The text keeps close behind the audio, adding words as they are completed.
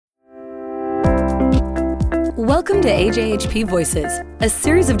Welcome to AJHP Voices, a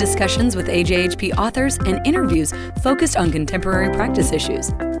series of discussions with AJHP authors and interviews focused on contemporary practice issues.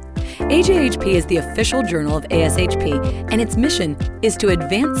 AJHP is the official journal of ASHP, and its mission is to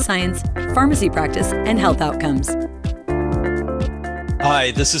advance science, pharmacy practice, and health outcomes.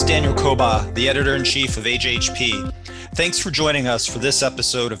 Hi, this is Daniel Koba, the editor-in-chief of AJHP. Thanks for joining us for this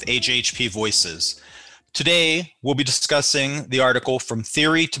episode of AJHP Voices. Today, we'll be discussing the article From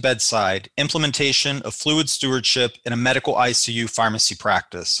Theory to Bedside, Implementation of Fluid Stewardship in a Medical ICU Pharmacy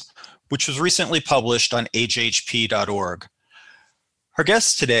Practice, which was recently published on ajhp.org. Our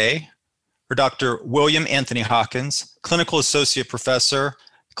guests today are Dr. William Anthony Hawkins, Clinical Associate Professor,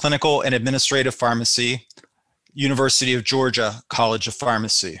 Clinical and Administrative Pharmacy, University of Georgia College of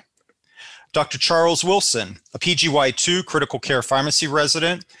Pharmacy. Dr. Charles Wilson, a PGY2 Critical Care Pharmacy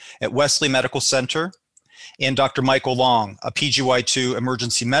resident at Wesley Medical Center, and Dr. Michael Long, a PGY2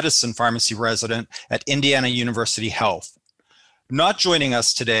 Emergency Medicine Pharmacy resident at Indiana University Health. Not joining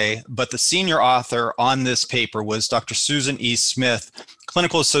us today, but the senior author on this paper was Dr. Susan E. Smith,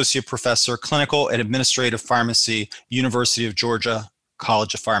 Clinical Associate Professor, Clinical and Administrative Pharmacy, University of Georgia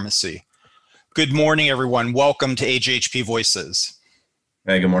College of Pharmacy. Good morning, everyone. Welcome to AJHP Voices.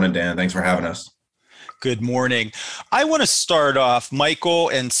 Hey, good morning, Dan. Thanks for having us. Good morning. I want to start off, Michael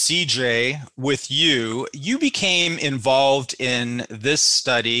and CJ, with you. You became involved in this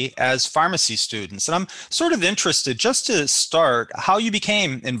study as pharmacy students. And I'm sort of interested, just to start, how you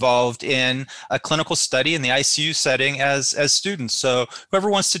became involved in a clinical study in the ICU setting as students. So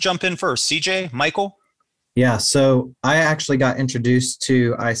whoever wants to jump in first, CJ, Michael? Yeah, so I actually got introduced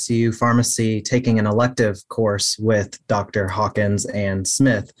to ICU pharmacy taking an elective course with Dr. Hawkins and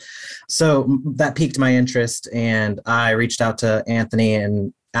Smith. So that piqued my interest, and I reached out to Anthony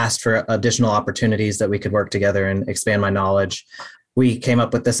and asked for additional opportunities that we could work together and expand my knowledge. We came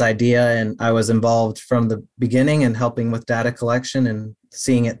up with this idea, and I was involved from the beginning in helping with data collection and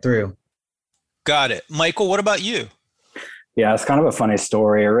seeing it through. Got it. Michael, what about you? Yeah, it's kind of a funny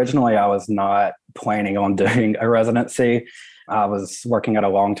story. Originally, I was not planning on doing a residency. I was working at a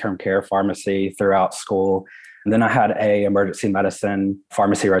long-term care pharmacy throughout school. And then I had a emergency medicine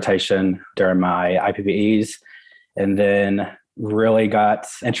pharmacy rotation during my IPPEs, and then really got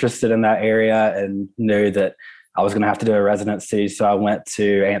interested in that area and knew that I was going to have to do a residency. So I went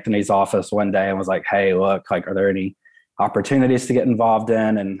to Anthony's office one day and was like, hey, look, are there any opportunities to get involved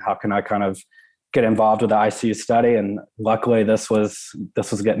in? And how can I kind of get involved with the ICU study? And luckily this was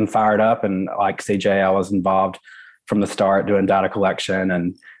getting fired up. And like CJ, I was involved from the start doing data collection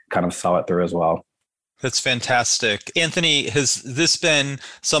and kind of saw it through as well. That's fantastic. Anthony, has this been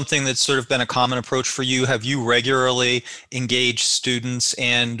something that's sort of been a common approach for you? Have you regularly engaged students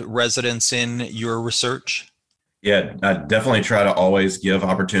and residents in your research? Yeah, I definitely try to always give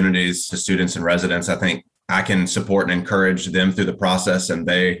opportunities to students and residents. I think I can support and encourage them through the process, and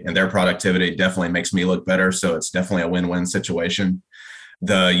their productivity definitely makes me look better. So it's definitely a win-win situation.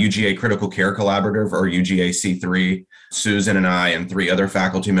 The UGA Critical Care Collaborative, or UGAC3, Susan and I and 3 other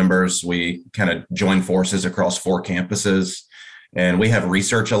faculty members, we kind of join forces across 4 campuses. And we have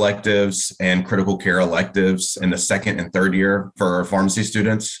research electives and critical care electives in the 2nd and 3rd year for our pharmacy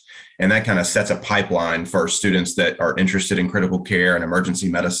students. And that kind of sets a pipeline for students that are interested in critical care and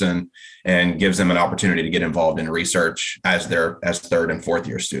emergency medicine, and gives them an opportunity to get involved in research as 3rd and 4th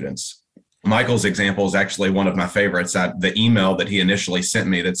year students. Michael's example is actually one of my favorites. The email that he initially sent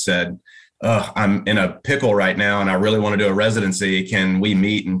me that said, I'm in a pickle right now and I really want to do a residency. Can we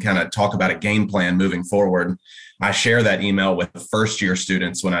meet and kind of talk about a game plan moving forward? I share that email with first year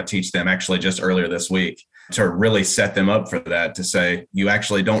students when I teach them, actually just earlier this week, to really set them up for that, to say, you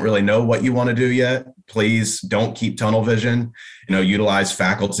actually don't really know what you want to do yet. Please don't keep tunnel vision. Utilize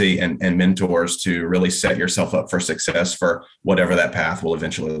faculty and mentors to really set yourself up for success for whatever that path will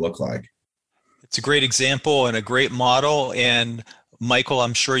eventually look like. It's a great example and a great model. And Michael,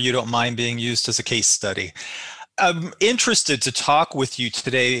 I'm sure you don't mind being used as a case study. I'm interested to talk with you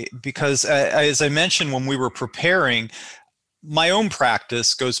today because, as I mentioned when we were preparing, my own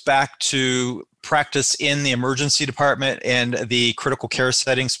practice goes back to practice in the emergency department and the critical care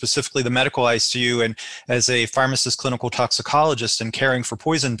setting, specifically the medical ICU, and as a pharmacist clinical toxicologist and caring for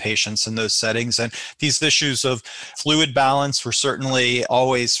poison patients in those settings. And these issues of fluid balance were certainly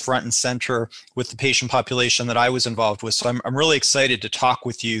always front and center with the patient population that I was involved with. So I'm really excited to talk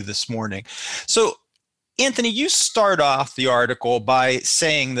with you this morning. So Anthony, you start off the article by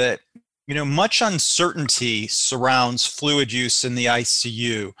saying that much uncertainty surrounds fluid use in the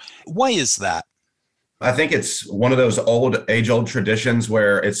ICU. Why is that? I think it's one of those age-old traditions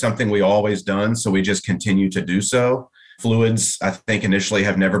where it's something we always done, so we just continue to do so. Fluids, I think, initially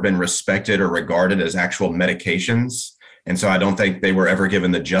have never been respected or regarded as actual medications. And so I don't think they were ever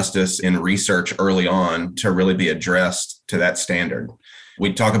given the justice in research early on to really be addressed to that standard.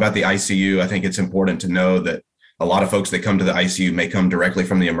 We talk about the ICU. I think it's important to know that a lot of folks that come to the ICU may come directly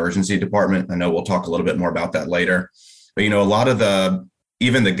from the emergency department. I know we'll talk a little bit more about that later. But, a lot of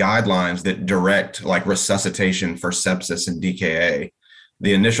even the guidelines that direct like resuscitation for sepsis and DKA,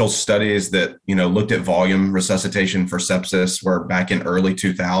 the initial studies that, looked at volume resuscitation for sepsis were back in early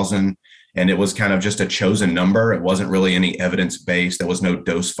 2000. And it was kind of just a chosen number. It wasn't really any evidence-based. There was no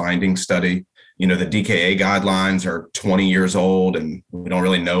dose finding study. The DKA guidelines are 20 years old, and we don't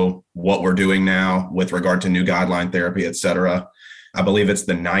really know what we're doing now with regard to new guideline therapy, et cetera. I believe it's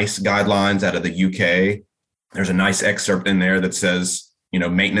the NICE guidelines out of the UK. There's a nice excerpt in there that says,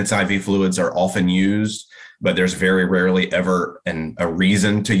 maintenance IV fluids are often used, but there's very rarely ever a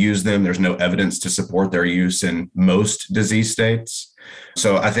reason to use them. There's no evidence to support their use in most disease states.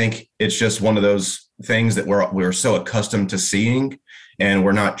 So I think it's just one of those things that we're so accustomed to seeing, and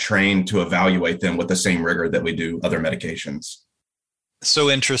we're not trained to evaluate them with the same rigor that we do other medications. So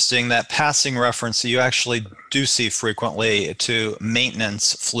interesting, that passing reference that you actually do see frequently to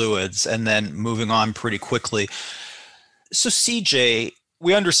maintenance fluids and then moving on pretty quickly. So CJ,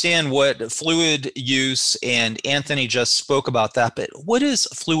 we understand what fluid use, and Anthony just spoke about that, but what is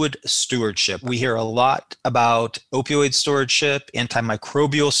fluid stewardship? We hear a lot about opioid stewardship,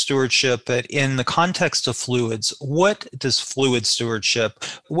 antimicrobial stewardship, but in the context of fluids, what does fluid stewardship,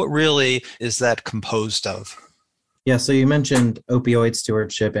 what really is that composed of? Yeah, so you mentioned opioid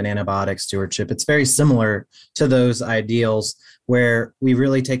stewardship and antibiotic stewardship. It's very similar to those ideals where we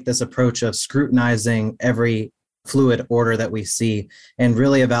really take this approach of scrutinizing every fluid order that we see and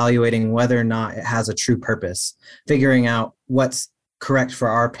really evaluating whether or not it has a true purpose, figuring out what's correct for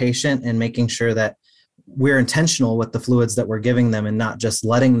our patient and making sure that we're intentional with the fluids that we're giving them and not just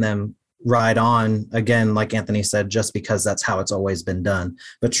letting them ride on, again, like Anthony said, just because that's how it's always been done,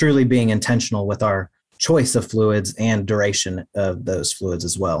 but truly being intentional with our choice of fluids and duration of those fluids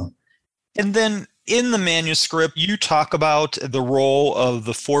as well. And then in the manuscript, you talk about the role of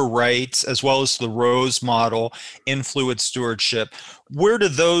the 4 rights as well as the Rose model in fluid stewardship. Where do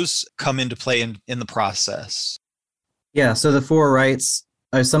those come into play in the process? Yeah, so the 4 rights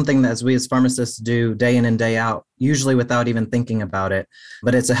are something that we as pharmacists do day in and day out, usually without even thinking about it.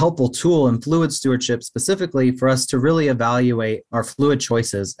 But it's a helpful tool in fluid stewardship specifically for us to really evaluate our fluid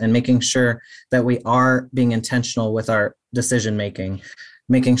choices and making sure that we are being intentional with our decision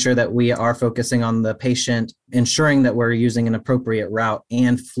making sure that we are focusing on the patient, ensuring that we're using an appropriate route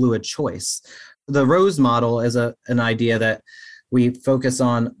and fluid choice. The Rose model is an idea that we focus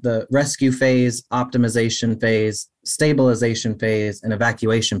on the rescue phase, optimization phase, stabilization phase, and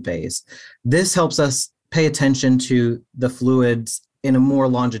evacuation phase. This helps us pay attention to the fluids in a more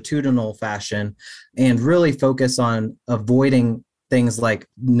longitudinal fashion and really focus on avoiding things like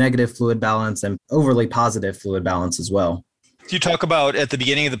negative fluid balance and overly positive fluid balance as well. You talk about at the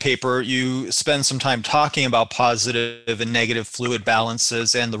beginning of the paper, you spend some time talking about positive and negative fluid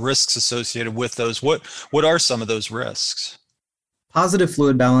balances and the risks associated with those. What are some of those risks? Positive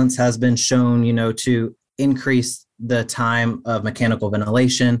fluid balance has been shown, to increase the time of mechanical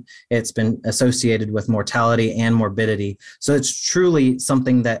ventilation. It's been associated with mortality and morbidity. So it's truly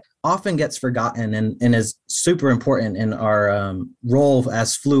something that often gets forgotten and is super important in our role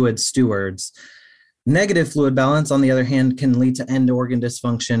as fluid stewards. Negative fluid balance, on the other hand, can lead to end organ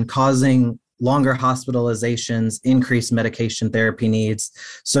dysfunction, causing longer hospitalizations, increased medication therapy needs.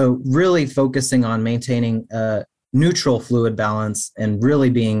 So really focusing on maintaining a neutral fluid balance and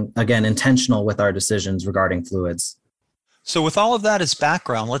really being, again, intentional with our decisions regarding fluids. So with all of that as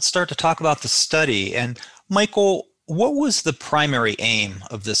background, let's start to talk about the study. And Michael, what was the primary aim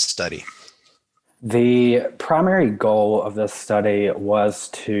of this study? The primary goal of this study was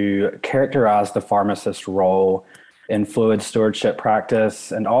to characterize the pharmacist's role in fluid stewardship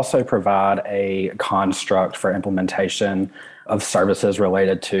practice and also provide a construct for implementation of services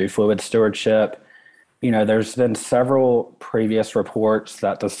related to fluid stewardship. There's been several previous reports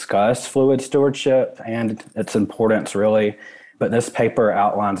that discuss fluid stewardship and its importance, really. But this paper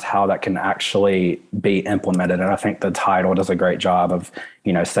outlines how that can actually be implemented. And I think the title does a great job of,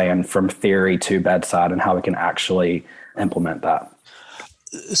 saying from theory to bedside and how we can actually implement that.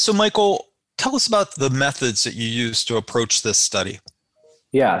 So Michael, tell us about the methods that you used to approach this study.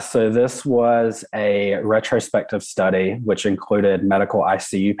 Yeah, so this was a retrospective study, which included medical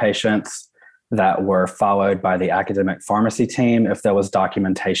ICU patients that were followed by the academic pharmacy team if there was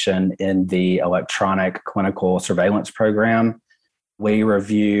documentation in the electronic clinical surveillance program. We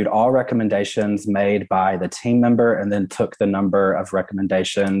reviewed all recommendations made by the team member and then took the number of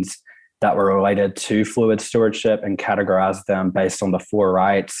recommendations that were related to fluid stewardship and categorized them based on the 4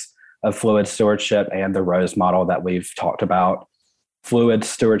 rights of fluid stewardship and the Rose model that we've talked about. Fluid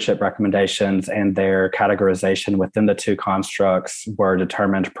stewardship recommendations and their categorization within the 2 constructs were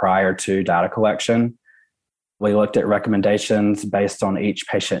determined prior to data collection. We looked at recommendations based on each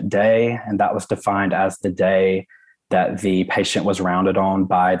patient day, and that was defined as the day that the patient was rounded on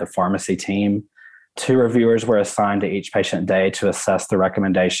by the pharmacy team. 2 reviewers were assigned to each patient day to assess the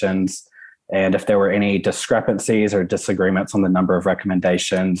recommendations. And if there were any discrepancies or disagreements on the number of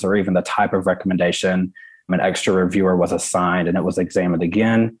recommendations or even the type of recommendation, an extra reviewer was assigned and it was examined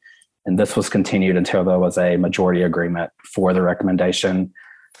again. And this was continued until there was a majority agreement for the recommendation.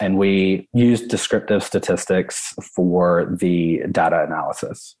 And we used descriptive statistics for the data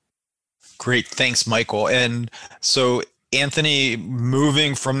analysis. Great. Thanks, Michael. And so, Anthony,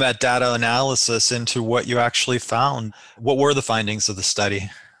 moving from that data analysis into what you actually found, what were the findings of the study?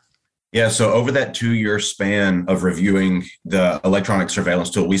 Yeah, so over that 2-year span of reviewing the electronic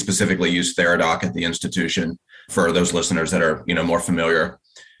surveillance tool, we specifically used Theradoc at the institution for those listeners that are, more familiar.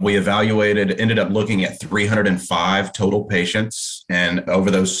 We ended up looking at 305 total patients. And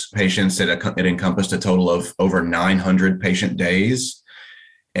over those patients, it encompassed a total of over 900 patient days.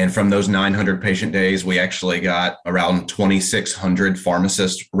 And from those 900 patient days, we actually got around 2,600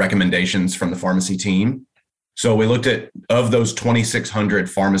 pharmacist recommendations from the pharmacy team. So we looked at, of those 2,600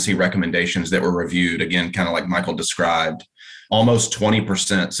 pharmacy recommendations that were reviewed, again, kind of like Michael described, almost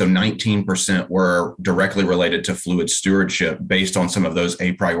 20%, so 19% were directly related to fluid stewardship based on some of those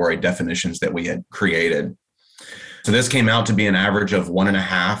a priori definitions that we had created. So this came out to be an average of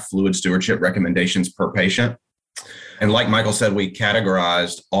 1.5 fluid stewardship recommendations per patient. And like Michael said, we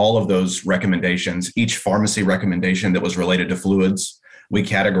categorized all of those recommendations, each pharmacy recommendation that was related to fluids. We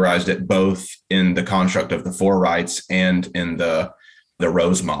categorized it both in the construct of the 4 rights and in the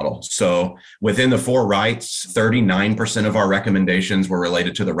Rose model. So within the 4 rights, 39% of our recommendations were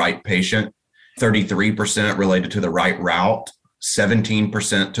related to the right patient, 33% related to the right route,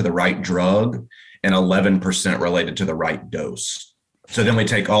 17% to the right drug, and 11% related to the right dose. So then we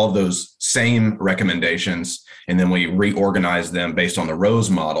take all of those same recommendations and then we reorganize them based on the Rose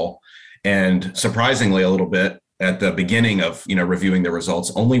model. And surprisingly, a little bit, at the beginning of reviewing the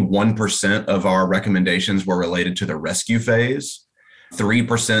results, only 1% of our recommendations were related to the rescue phase,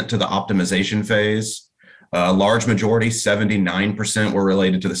 3% to the optimization phase. A large majority, 79%, were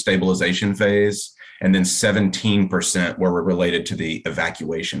related to the stabilization phase, and then 17% were related to the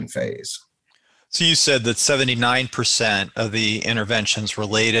evacuation phase. So you said that 79% of the interventions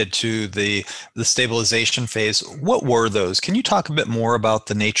related to the stabilization phase. What were those? Can you talk a bit more about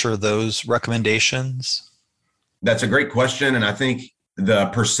the nature of those recommendations? That's a great question. And I think the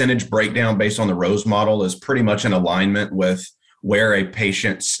percentage breakdown based on the Rose model is pretty much in alignment with where a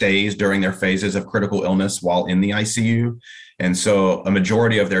patient stays during their phases of critical illness while in the ICU. And so a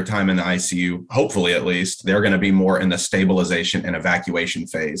majority of their time in the ICU, hopefully at least, they're going to be more in the stabilization and evacuation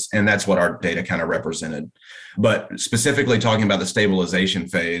phase. And that's what our data kind of represented. But specifically talking about the stabilization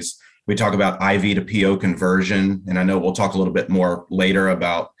phase, we talk about IV to PO conversion. And I know we'll talk a little bit more later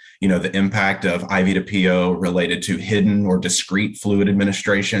about the impact of IV to PO related to hidden or discrete fluid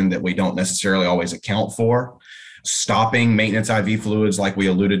administration that we don't necessarily always account for. Stopping maintenance IV fluids, like we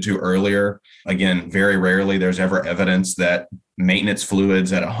alluded to earlier. Again, very rarely there's ever evidence that maintenance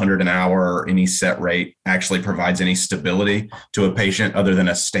fluids at 100 an hour or any set rate actually provides any stability to a patient other than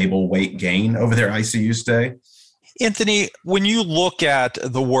a stable weight gain over their ICU stay. Anthony, when you look at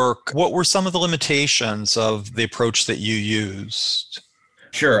the work, what were some of the limitations of the approach that you used?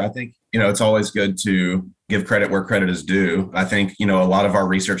 Sure. I think, it's always good to give credit where credit is due. I think, a lot of our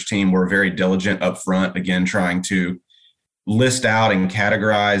research team were very diligent up front, again, trying to list out and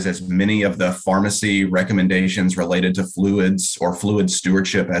categorize as many of the pharmacy recommendations related to fluids or fluid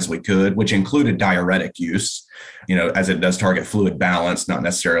stewardship as we could, which included diuretic use, as it does target fluid balance, not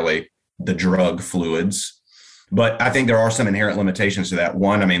necessarily the drug fluids. But I think there are some inherent limitations to that.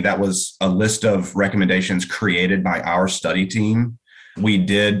 One, that was a list of recommendations created by our study team. We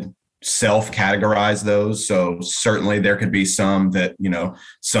did self-categorize those. So certainly there could be some that,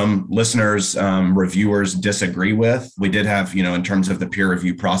 some listeners, reviewers disagree with. We did have, in terms of the peer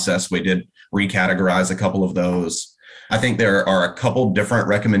review process, we did recategorize a couple of those. I think there are a couple different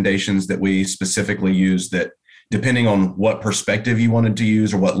recommendations that we specifically use that, depending on what perspective you wanted to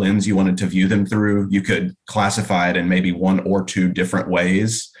use or what lens you wanted to view them through, you could classify it in maybe 1 or 2 different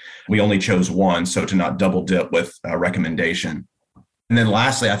ways. We only chose one, so to not double dip with a recommendation. And then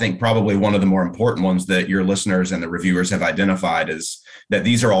lastly, I think probably one of the more important ones that your listeners and the reviewers have identified is that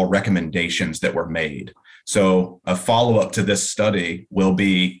these are all recommendations that were made. So a follow-up to this study will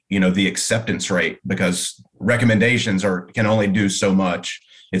be, the acceptance rate, because recommendations can only do so much.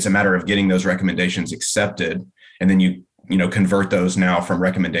 It's a matter of getting those recommendations accepted. And then you convert those now from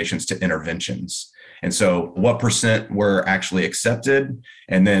recommendations to interventions. And so what percent were actually accepted?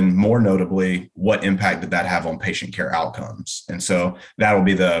 And then more notably, what impact did that have on patient care outcomes? And so that'll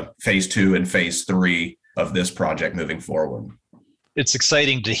be the phase 2 and phase 3 of this project moving forward. It's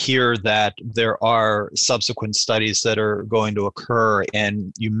exciting to hear that there are subsequent studies that are going to occur.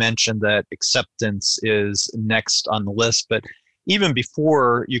 And you mentioned that acceptance is next on the list. But even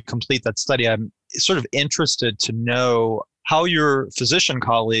before you complete that study, I'm sort of interested to know how your physician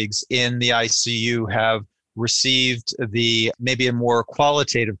colleagues in the ICU have received maybe in more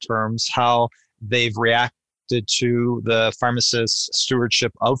qualitative terms, how they've reacted to the pharmacist's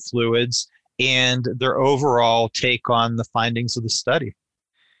stewardship of fluids and their overall take on the findings of the study.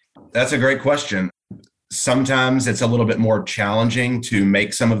 That's a great question. Sometimes it's a little bit more challenging to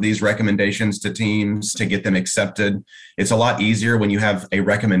make some of these recommendations to teams to get them accepted. It's a lot easier when you have a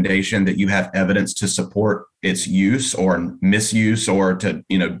recommendation that you have evidence to support its use or misuse or to,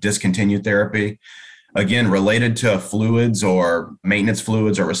 discontinue therapy. Again, related to fluids or maintenance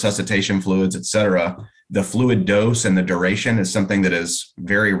fluids or resuscitation fluids, et cetera, the fluid dose and the duration is something that is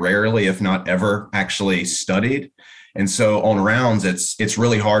very rarely, if not ever, actually studied. And so on rounds, it's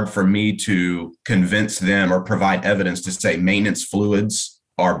really hard for me to convince them or provide evidence to say maintenance fluids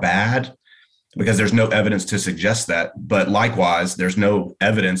are bad, because there's no evidence to suggest that. But likewise, there's no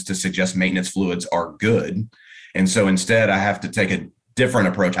evidence to suggest maintenance fluids are good. And so instead, I have to take a different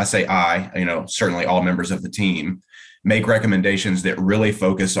approach. I say certainly all members of the team, make recommendations that really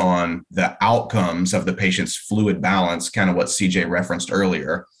focus on the outcomes of the patient's fluid balance, kind of what CJ referenced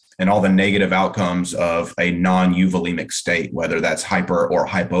earlier, and all the negative outcomes of a non-euvolemic state, whether that's hyper or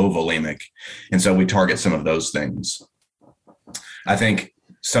hypovolemic. And so we target some of those things. I think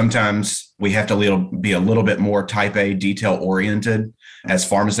sometimes we have to be a little bit more type A detail oriented. As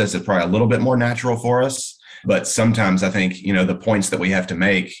pharmacists, it's probably a little bit more natural for us. But sometimes I think, the points that we have to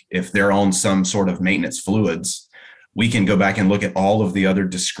make, if they're on some sort of maintenance fluids, we can go back and look at all of the other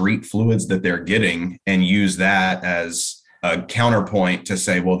discrete fluids that they're getting and use that as a counterpoint to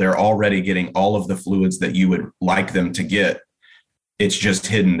say, well, they're already getting all of the fluids that you would like them to get. It's just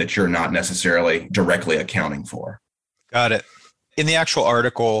hidden that you're not necessarily directly accounting for. Got it. In the actual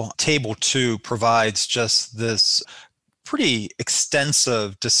article, Table 2 provides just this pretty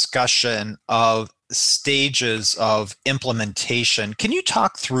extensive discussion of stages of implementation. Can you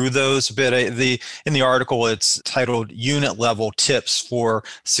talk through those a bit? In the article, it's titled Unit Level Tips for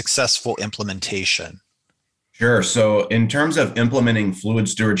Successful Implementation. Sure. So in terms of implementing fluid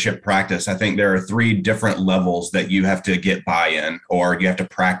stewardship practice, I think there are 3 different levels that you have to get buy-in, or you have to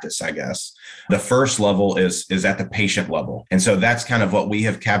practice, I guess. The first level is at the patient level. And so that's kind of what we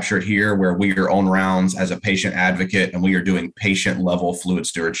have captured here, where we are on rounds as a patient advocate and we are doing patient level fluid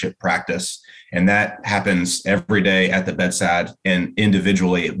stewardship practice. And that happens every day at the bedside and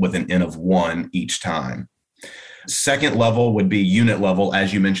individually with an N of 1 each time. Second level would be unit level,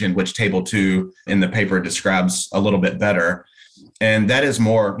 as you mentioned, which Table 2 in the paper describes a little bit better. And that is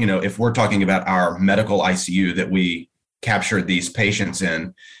more, if we're talking about our medical ICU that we captured these patients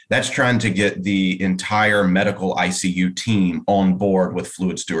in, that's trying to get the entire medical ICU team on board with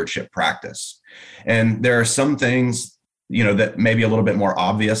fluid stewardship practice. And there are some things, that may be a little bit more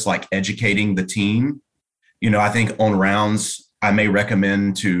obvious, like educating the team. I think on rounds, I may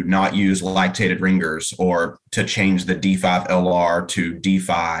recommend to not use lactated ringers, or to change the D5-LR to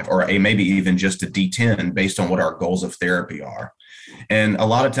D5, or maybe even just to D10 based on what our goals of therapy are. And a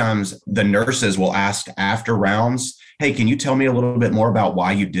lot of times the nurses will ask after rounds, hey, can you tell me a little bit more about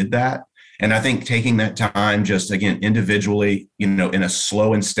why you did that? And I think taking that time, just again, individually, in a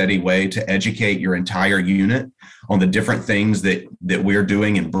slow and steady way to educate your entire unit on the different things that we're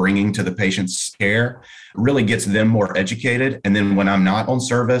doing and bringing to the patient's care really gets them more educated. And then when I'm not on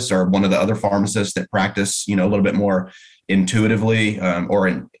service, or one of the other pharmacists that practice, a little bit more intuitively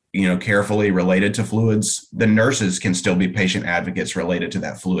or carefully related to fluids, the nurses can still be patient advocates related to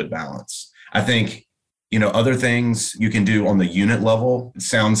that fluid balance. I think other things you can do on the unit level, it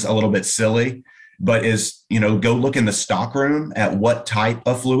sounds a little bit silly, but is, go look in the stock room at what type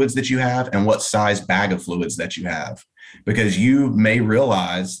of fluids that you have and what size bag of fluids that you have. Because you may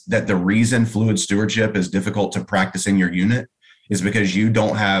realize that the reason fluid stewardship is difficult to practice in your unit is because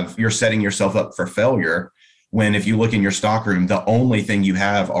you're setting yourself up for failure, when if you look in your stock room, the only thing you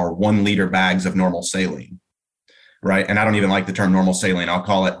have are 1 liter bags of normal saline. right? And I don't even like the term normal saline. I'll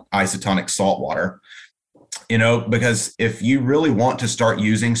call it isotonic salt water. Because if you really want to start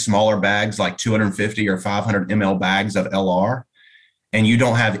using smaller bags like 250 or 500 ml bags of LR, and you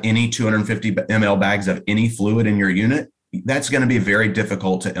don't have any 250 ml bags of any fluid in your unit, that's going to be very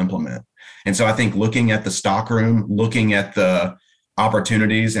difficult to implement. And so I think looking at the stockroom, looking at the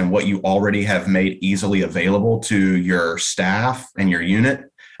opportunities and what you already have made easily available to your staff and your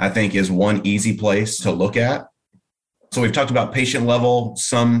unit, I think is one easy place to look at. So we've talked about patient level,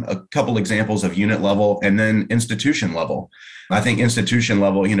 a couple examples of unit level, and then institution level. I think institution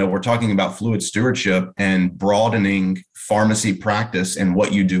level, we're talking about fluid stewardship and broadening pharmacy practice and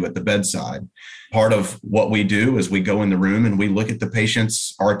what you do at the bedside. Part of what we do is we go in the room and we look at the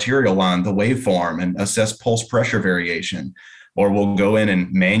patient's arterial line, the waveform, and assess pulse pressure variation. Or we'll go in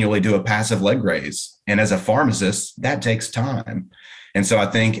and manually do a passive leg raise. And as a pharmacist, that takes time. And so I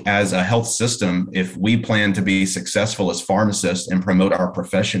think as a health system, if we plan to be successful as pharmacists and promote our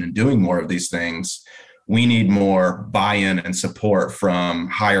profession and doing more of these things, we need more buy-in and support from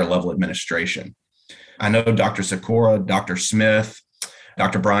higher level administration. I know Dr. Sikora, Dr. Smith,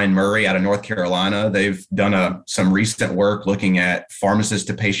 Dr. Brian Murray out of North Carolina, they've done some recent work looking at pharmacist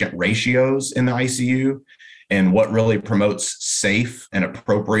to patient ratios in the ICU and what really promotes safe and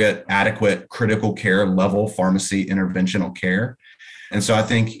appropriate, adequate critical care level pharmacy interventional care. And so I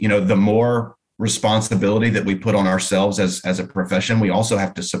think, the more responsibility that we put on ourselves as a profession, we also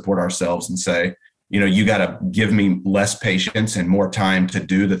have to support ourselves and say, you got to give me less patience and more time to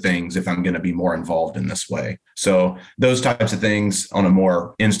do the things if I'm going to be more involved in this way. So those types of things on a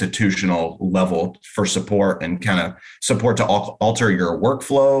more institutional level for support and kind of support to alter your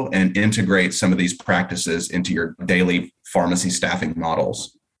workflow and integrate some of these practices into your daily pharmacy staffing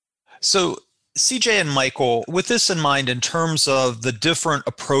models. So CJ and Michael, with this in mind, in terms of the different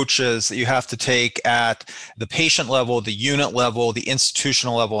approaches that you have to take at the patient level, the unit level, the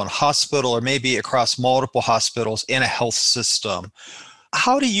institutional level in a hospital, or maybe across multiple hospitals in a health system,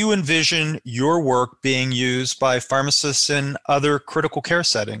 how do you envision your work being used by pharmacists in other critical care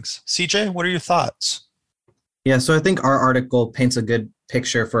settings? CJ, what are your thoughts? Yeah, so I think our article paints a good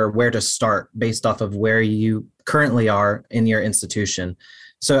picture for where to start based off of where you currently are in your institution.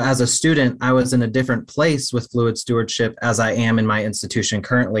 So as a student, I was in a different place with fluid stewardship as I am in my institution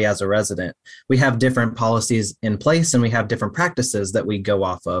currently as a resident. We have different policies in place and we have different practices that we go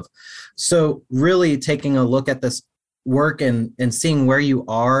off of. So really taking a look at this work and seeing where you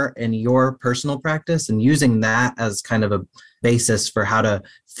are in your personal practice and using that as kind of a basis for how to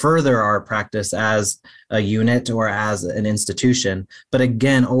further our practice as a unit or as an institution. But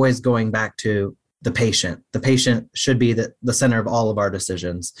again, always going back to the patient. The patient should be the center of all of our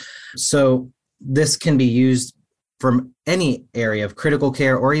decisions. So this can be used from any area of critical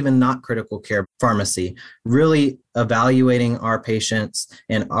care or even not critical care pharmacy, really evaluating our patients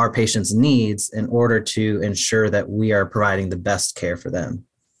and our patients' needs in order to ensure that we are providing the best care for them.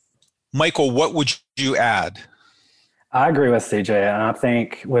 Michael, what would you add? I agree with CJ. And I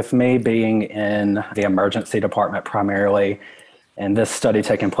think with me being in the emergency department primarily, and this study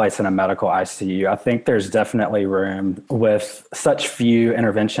taking place in a medical ICU, I think there's definitely room with such few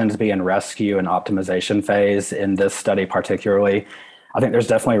interventions being rescue and optimization phase in this study particularly. I think there's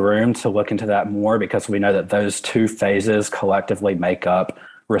definitely room to look into that more because we know that those two phases collectively make up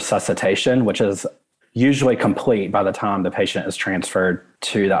resuscitation, which is usually complete by the time the patient is transferred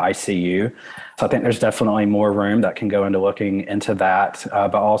to the ICU. So I think there's definitely more room that can go into looking into that,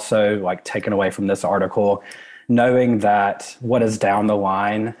 but also like taken away from this article, knowing that what is down the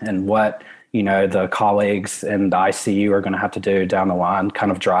line and what, the colleagues in the ICU are going to have to do down the line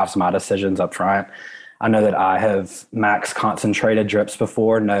kind of drives my decisions up front. I know that I have max concentrated drips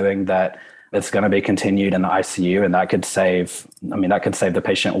before, knowing that it's going to be continued in the ICU and that could save the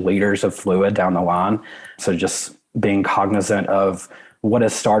patient liters of fluid down the line. So just being cognizant of what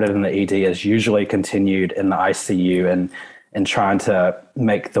is started in the ED is usually continued in the ICU and trying to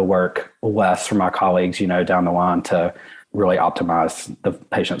make the work less for my colleagues, down the line to really optimize the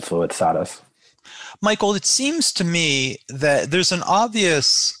patient's fluid status. Michael, it seems to me that there's an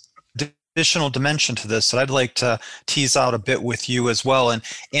obvious additional dimension to this that I'd like to tease out a bit with you as well. And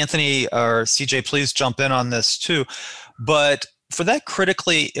Anthony or CJ, please jump in on this too. But for that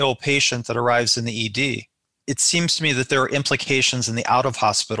critically ill patient that arrives in the ED, it seems to me that there are implications in the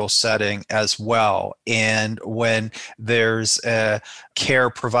out-of-hospital setting as well. And when there's care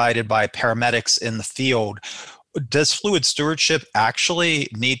provided by paramedics in the field, does fluid stewardship actually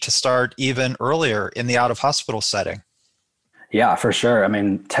need to start even earlier in the out-of-hospital setting? Yeah, for sure. I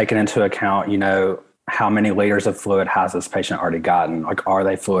mean, taking into account, how many liters of fluid has this patient already gotten? Like, are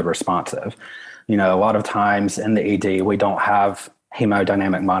they fluid responsive? A lot of times in the ED, we don't have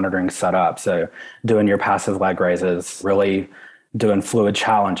hemodynamic monitoring set up. So doing your passive leg raises, really doing fluid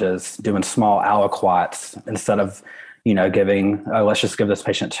challenges, doing small aliquots instead of, giving, let's just give this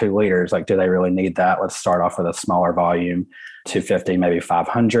patient 2 liters. Like, do they really need that? Let's start off with a smaller volume, 250, maybe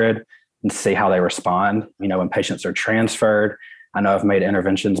 500, and see how they respond. When patients are transferred, I know I've made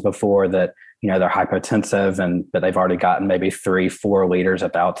interventions before that, they're hypotensive but they've already gotten maybe 3-4 liters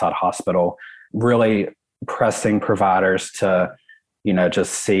at the outside hospital, really pressing providers to,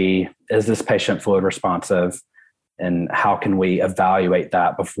 just see, is this patient fluid responsive? And how can we evaluate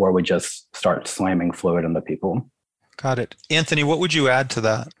that before we just start slamming fluid into people? Got it. Anthony, what would you add to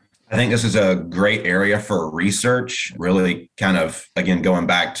that? I think this is a great area for research, really kind of, again, going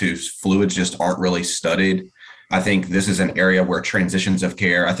back to fluids just aren't really studied. I think this is an area where transitions of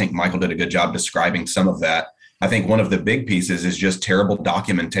care, I think Michael did a good job describing some of that. I think one of the big pieces is just terrible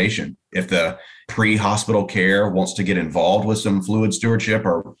documentation. If the pre-hospital care wants to get involved with some fluid stewardship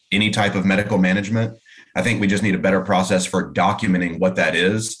or any type of medical management, I think we just need a better process for documenting what that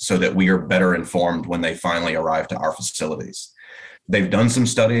is so that we are better informed when they finally arrive to our facilities. They've done some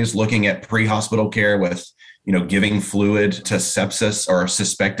studies looking at pre-hospital care with, giving fluid to sepsis or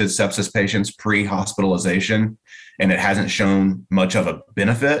suspected sepsis patients pre-hospitalization, and it hasn't shown much of a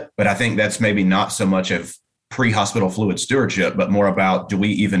benefit. But I think that's maybe not so much of pre-hospital fluid stewardship, but more about, do we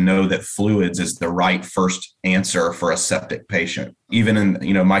even know that fluids is the right first answer for a septic patient? Even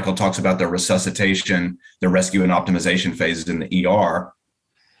in, Michael talks about the resuscitation, the rescue and optimization phases in the ER.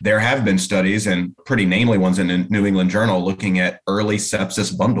 There have been studies, and pretty namely ones in the New England Journal, looking at early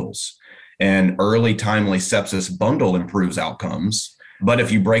sepsis bundles. And early timely sepsis bundle improves outcomes. But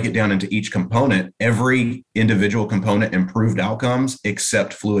if you break it down into each component, every individual component improved outcomes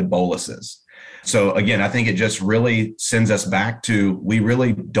except fluid boluses. So again, I think it just really sends us back to, we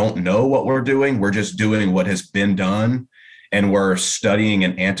really don't know what we're doing. We're just doing what has been done, and we're studying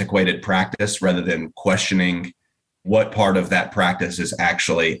an antiquated practice rather than questioning what part of that practice is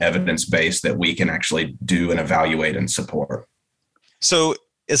actually evidence-based that we can actually do and evaluate and support. So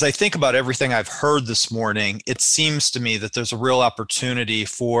as I think about everything I've heard this morning, it seems to me that there's a real opportunity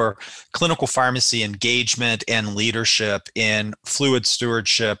for clinical pharmacy engagement and leadership in fluid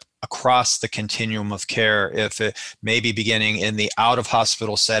stewardship across the continuum of care, if it may be beginning in the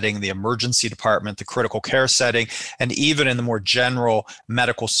out-of-hospital setting, the emergency department, the critical care setting, and even in the more general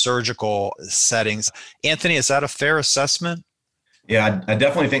medical surgical settings. Anthony, is that a fair assessment? Yeah, I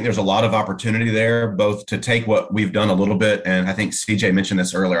definitely think there's a lot of opportunity there, both to take what we've done a little bit. And I think CJ mentioned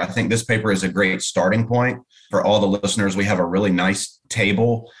this earlier. I think this paper is a great starting point for all the listeners. We have a really nice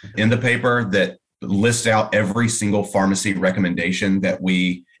table in the paper that lists out every single pharmacy recommendation that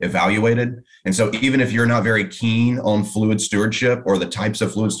we evaluated. And so even if you're not very keen on fluid stewardship or the types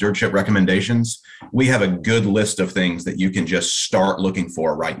of fluid stewardship recommendations, we have a good list of things that you can just start looking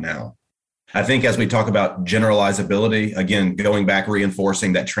for right now. I think as we talk about generalizability, again, going back,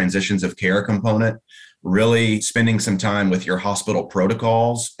 reinforcing that transitions of care component, really spending some time with your hospital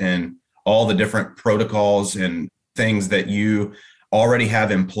protocols and all the different protocols and things that you already have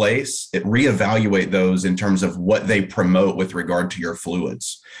in place, reevaluate those in terms of what they promote with regard to your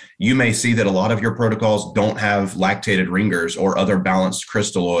fluids. You may see that a lot of your protocols don't have lactated ringers or other balanced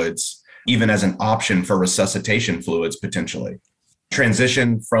crystalloids, even as an option for resuscitation fluids potentially.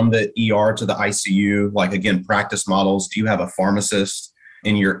 Transition from the ER to the ICU, like again, practice models. Do you have a pharmacist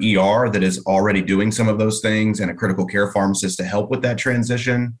in your ER that is already doing some of those things and a critical care pharmacist to help with that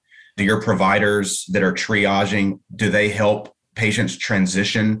transition? Do your providers that are triaging, do they help patients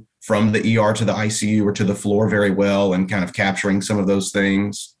transition from the ER to the ICU or to the floor very well and kind of capturing some of those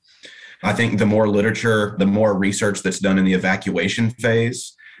things? I think the more literature, the more research that's done in the evacuation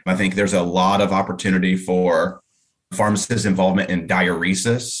phase, I think there's a lot of opportunity for pharmacist involvement in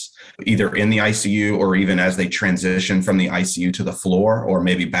diuresis, either in the ICU or even as they transition from the ICU to the floor or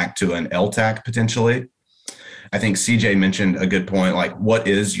maybe back to an LTAC potentially. I think CJ mentioned a good point, like what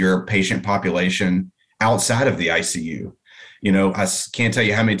is your patient population outside of the ICU? I can't tell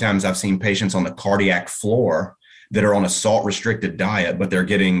you how many times I've seen patients on the cardiac floor that are on a salt restricted diet, but they're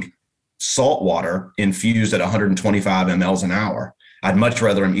getting salt water infused at 125 mLs an hour. I'd much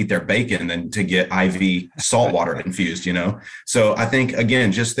rather them eat their bacon than to get IV salt water infused, So I think,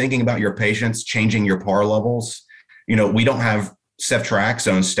 again, just thinking about your patients, changing your PAR levels. We don't have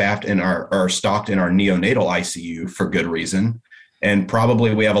ceftriaxone stocked in our neonatal ICU for good reason. And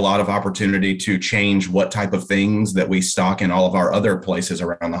probably we have a lot of opportunity to change what type of things that we stock in all of our other places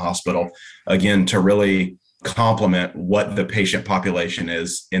around the hospital, again, to really complement what the patient population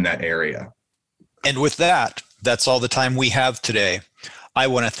is in that area. And with that, that's all the time we have today. I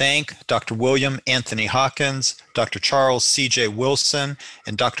want to thank Dr. William Anthony Hawkins, Dr. Charles C.J. Wilson,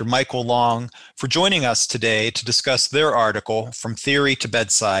 and Dr. Michael Long for joining us today to discuss their article, From Theory to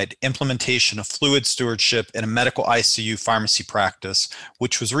Bedside, Implementation of Fluid Stewardship in a Medical ICU Pharmacy Practice,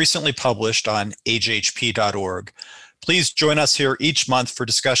 which was recently published on ajhp.org. Please join us here each month for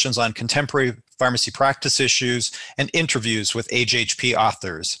discussions on contemporary pharmacy practice issues and interviews with AJHP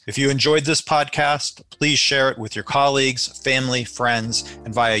authors. If you enjoyed this podcast, please share it with your colleagues, family, friends,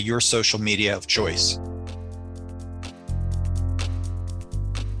 and via your social media of choice.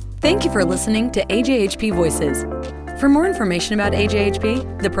 Thank you for listening to AJHP Voices. For more information about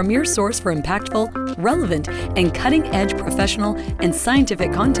AJHP, the premier source for impactful, relevant, and cutting-edge professional and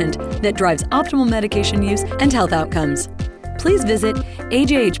scientific content that drives optimal medication use and health outcomes, please visit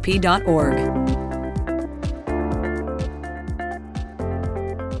ajhp.org.